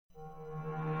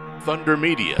Thunder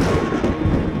Media.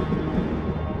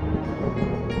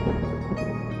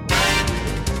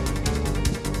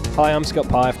 Hi, I'm Scott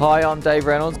Pye. Hi, I'm Dave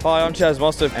Reynolds. Hi, I'm Chaz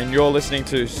Mostert, and you're listening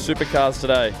to Supercars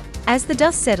Today. As the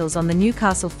dust settles on the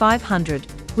Newcastle 500,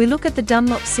 we look at the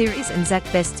Dunlop Series and Zach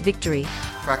Best's victory.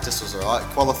 Practice was alright.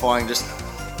 Qualifying just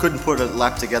couldn't put a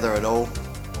lap together at all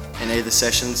in either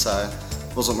session, so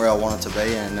it wasn't where I wanted to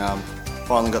be, and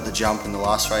finally got the jump in the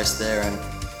last race there and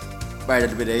made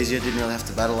it a bit easier. Didn't really have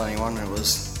to battle anyone, and it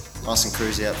was nice and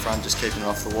cruisy out front, just keeping it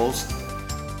off the walls.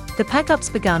 The pack-up's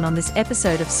begun on this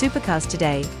episode of Supercars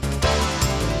Today.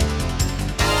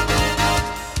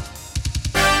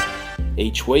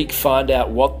 Each week, find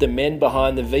out what the men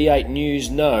behind the V8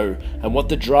 News know and what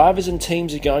the drivers and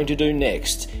teams are going to do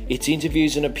next. It's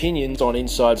interviews and opinions on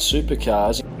Inside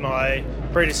Supercars. My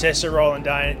predecessor, Roland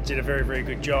Dane, did a very, very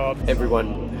good job.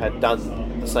 Everyone had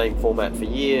done the same format for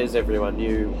years. Everyone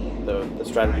knew the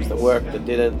strategies that worked, that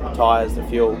didn't, the tyres, the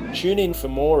fuel. Tune in for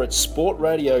more at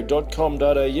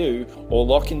sportradio.com.au or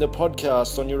lock in the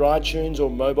podcast on your iTunes or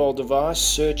mobile device.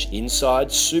 Search Inside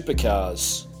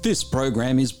Supercars. This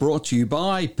program is brought to you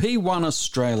by P1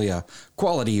 Australia,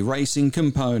 quality racing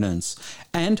components,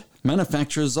 and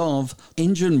manufacturers of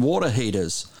engine water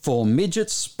heaters for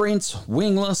midgets, sprints,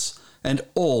 wingless, and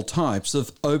all types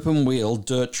of open-wheel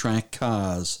dirt track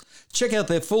cars. Check out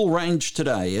their full range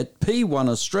today at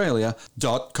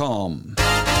p1australia.com.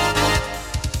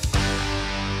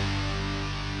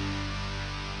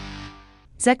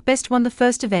 Zach Best won the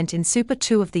first event in Super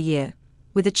 2 of the year.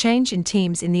 With a change in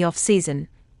teams in the off-season,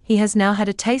 he has now had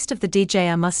a taste of the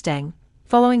DJR Mustang,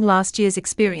 following last year's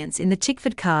experience in the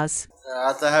Tickford cars.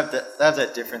 They have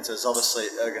their differences. Obviously,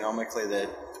 ergonomically, they're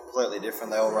completely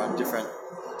different. They all run different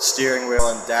steering wheel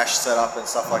and dash setup and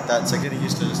stuff like that. So getting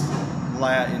used to just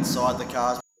layout inside the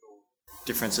cars,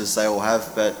 differences they all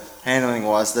have, but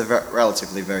handling-wise, they're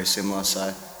relatively very similar,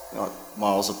 so not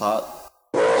miles apart.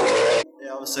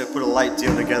 Yeah, obviously, I put a late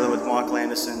deal together with Michael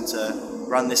Anderson to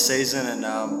run this season, and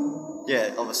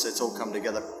obviously it's all come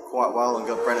together quite well, and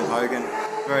got Brendan Hogan,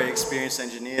 very experienced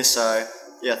engineer, so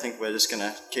I think we're just going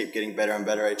to keep getting better and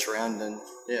better each round and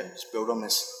just build on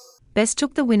this. Best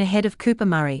took the win ahead of Cooper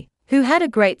Murray, who had a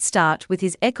great start with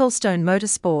his Ecclestone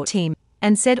Motorsport team,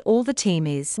 and said all the team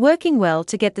is working well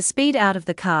to get the speed out of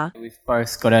the car. We've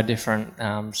both got our different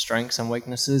strengths and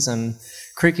weaknesses, and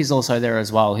Crick is also there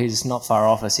as well. He's not far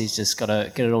off us. He's just got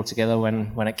to get it all together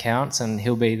when it counts, and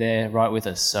he'll be there right with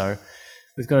us. So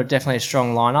we've got definitely a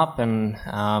strong lineup, and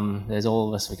there's all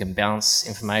of us. We can bounce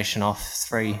information off.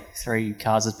 Three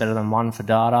cars is better than one for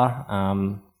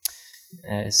data.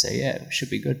 It should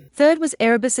be good. Third was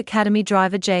Erebus Academy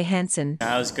driver Jay Hansen. It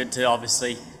was good to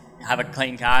obviously have a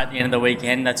clean car at the end of the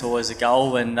weekend. That's always a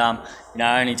goal, and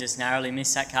only just narrowly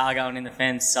missed that car going in the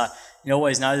fence. So you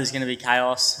always know there's going to be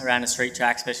chaos around a street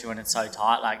track, especially when it's so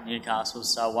tight like Newcastle.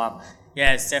 So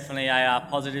it's definitely a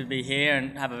positive to be here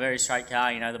and have a very straight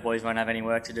car. The boys won't have any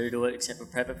work to do to it except for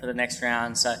prep it for the next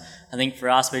round. So I think for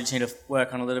us, we just need to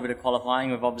work on a little bit of qualifying.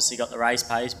 We've obviously got the race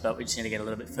pace, but we just need to get a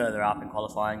little bit further up in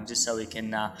qualifying just so we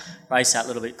can race that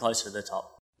little bit closer to the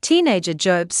top. Teenager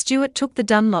Job Stewart took the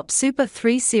Dunlop Super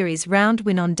 3 Series round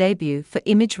win on debut for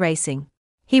Image Racing.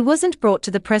 He wasn't brought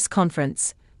to the press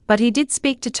conference, but he did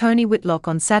speak to Tony Whitlock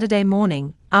on Saturday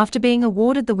morning after being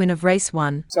awarded the win of Race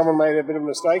 1. Someone made a bit of a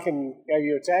mistake and gave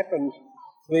you a tap, and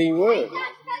there you were.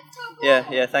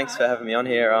 Yeah, thanks for having me on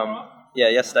here.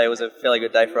 Yesterday was a fairly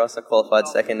good day for us. I qualified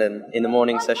second in the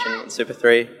morning session in Super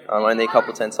 3, only a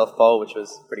couple tenths off pole, which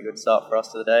was a pretty good start for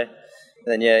us to the day.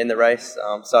 And then in the race,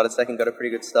 started second, got a pretty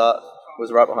good start.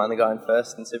 Was right behind the guy in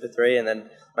first in Super 3, and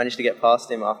then managed to get past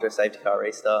him after a safety car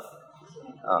restart.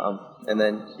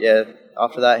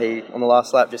 After that, he on the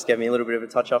last lap just gave me a little bit of a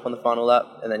touch up on the final lap,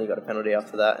 and then he got a penalty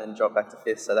after that and dropped back to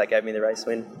fifth. So that gave me the race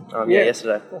win.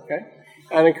 Yesterday. Okay.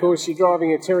 And of course, you're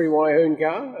driving a Terry Wyhoon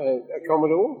car, a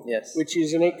Commodore. Yes. Which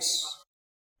is an ex.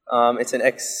 It's an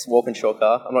ex-Walkinshaw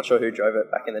car. I'm not sure who drove it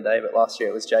back in the day, but last year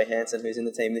it was Jay Hansen, who's in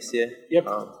the team this year. Yep,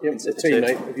 a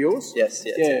teammate of yours. Yes,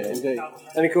 indeed.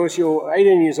 And of course, you're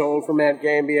 18 years old from Mount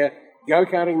Gambier,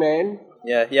 go-karting man.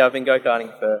 Yeah, I've been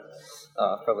go-karting for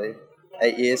probably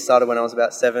 8 years. Started when I was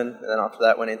about 7, and then after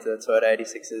that went into the Toyota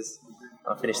 86s.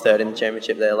 I finished third in the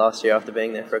championship there last year after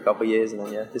being there for a couple of years, and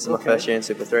then this is my first year in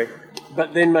Super 3.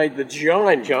 But then made the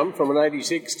giant jump from an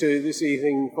 86 to this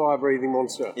evening fire-breathing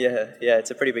monster. Yeah, it's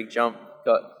a pretty big jump.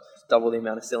 Got double the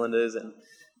amount of cylinders and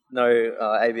no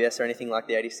ABS or anything like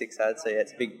the 86 had, so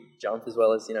it's a big jump as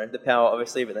well as the power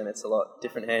obviously, but then it's a lot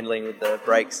different handling with the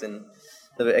brakes and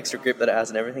the extra grip that it has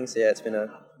and everything. So it's been a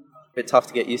bit tough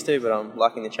to get used to, but I'm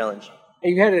liking the challenge.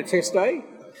 You've had a test day?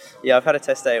 Yeah, I've had a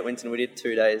test day at Winton. We did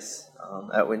 2 days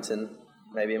at Winton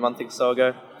maybe a month or so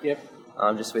ago. Yep.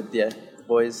 Just with the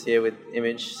boys here with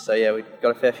Image. So yeah, we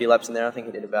got a fair few laps in there. I think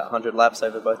I did about 100 laps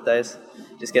over both days.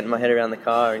 Just getting my head around the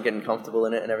car and getting comfortable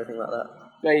in it and everything like that.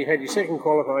 Now you've had your second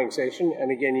qualifying session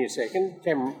and again your second.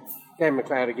 Cam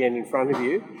McLeod again in front of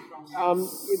you.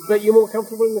 But you're more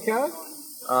comfortable in the car?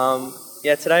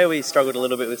 Yeah, today we struggled a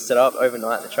little bit with setup.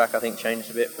 Overnight the track I think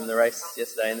changed a bit from the race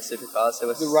yesterday in the supercars.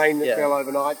 So the rain that fell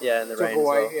overnight? Yeah, and the rain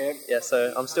away, as well. Yeah,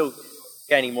 so I'm still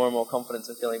gaining more and more confidence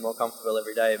and feeling more comfortable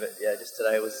every day. But yeah, just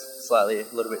today was a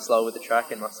little bit slow with the track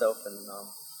and myself and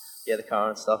the car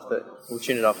and stuff. But we'll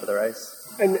tune it up for the race.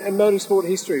 And motorsport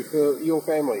history for your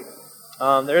family?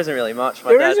 There isn't really much.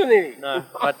 There isn't any? No,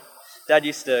 my dad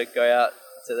used to go out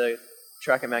to the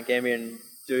track at Mount Gambier and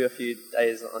do a few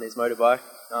days on his motorbike.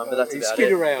 But that's about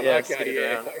it. Around. Yeah, okay,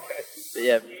 around. But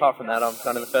yeah, apart from that, I'm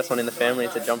kind of the first one in the family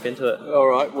to jump into it. All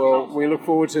right, well, we look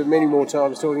forward to many more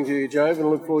times talking to you, Jove, and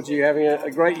look forward to you having a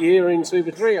great year in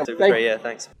Super 3. Super 3, yeah,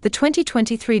 thanks. The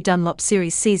 2023 Dunlop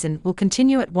Series season will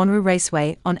continue at Wanneroo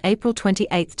Raceway on April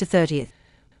 28th to 30th.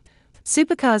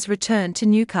 Supercars' return to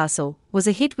Newcastle was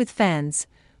a hit with fans,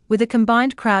 with a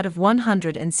combined crowd of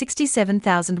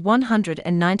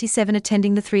 167,197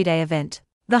 attending the three-day event.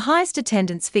 The highest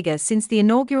attendance figure since the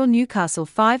inaugural Newcastle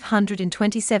 500 in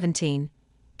 2017,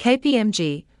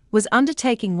 KPMG was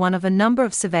undertaking one of a number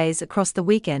of surveys across the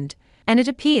weekend, and it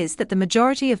appears that the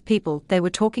majority of people they were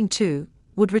talking to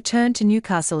would return to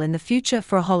Newcastle in the future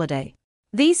for a holiday.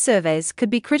 These surveys could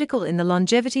be critical in the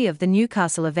longevity of the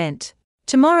Newcastle event.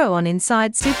 Tomorrow on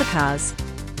Inside Supercars,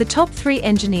 the top 3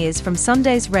 engineers from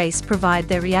Sunday's race provide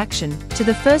their reaction to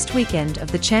the first weekend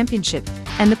of the championship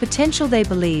and the potential they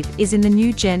believe is in the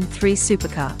new Gen 3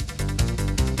 supercar.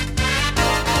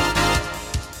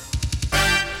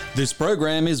 This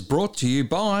program is brought to you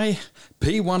by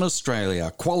P1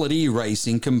 Australia Quality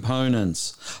Racing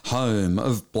Components, home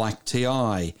of Black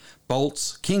TI,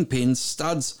 bolts, kingpins,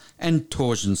 studs and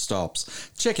torsion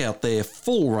stops. Check out their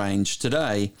full range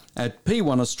today at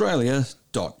p1australia.com.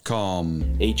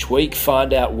 Each week,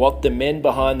 find out what the men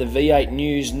behind the V8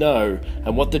 News know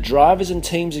and what the drivers and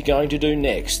teams are going to do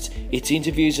next. It's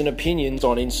interviews and opinions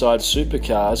on Inside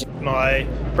Supercars. My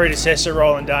predecessor,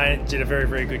 Roland Dane, did a very,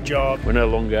 very good job. We're no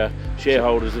longer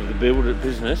shareholders of the build-up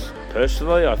business.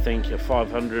 Personally, I think a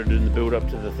 500 in the build-up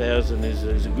to the 1,000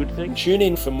 is a good thing. Tune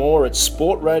in for more at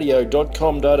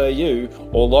sportradio.com.au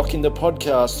or lock in the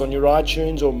podcast on your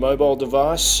iTunes or mobile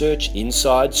device. Search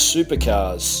Inside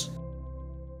Supercars.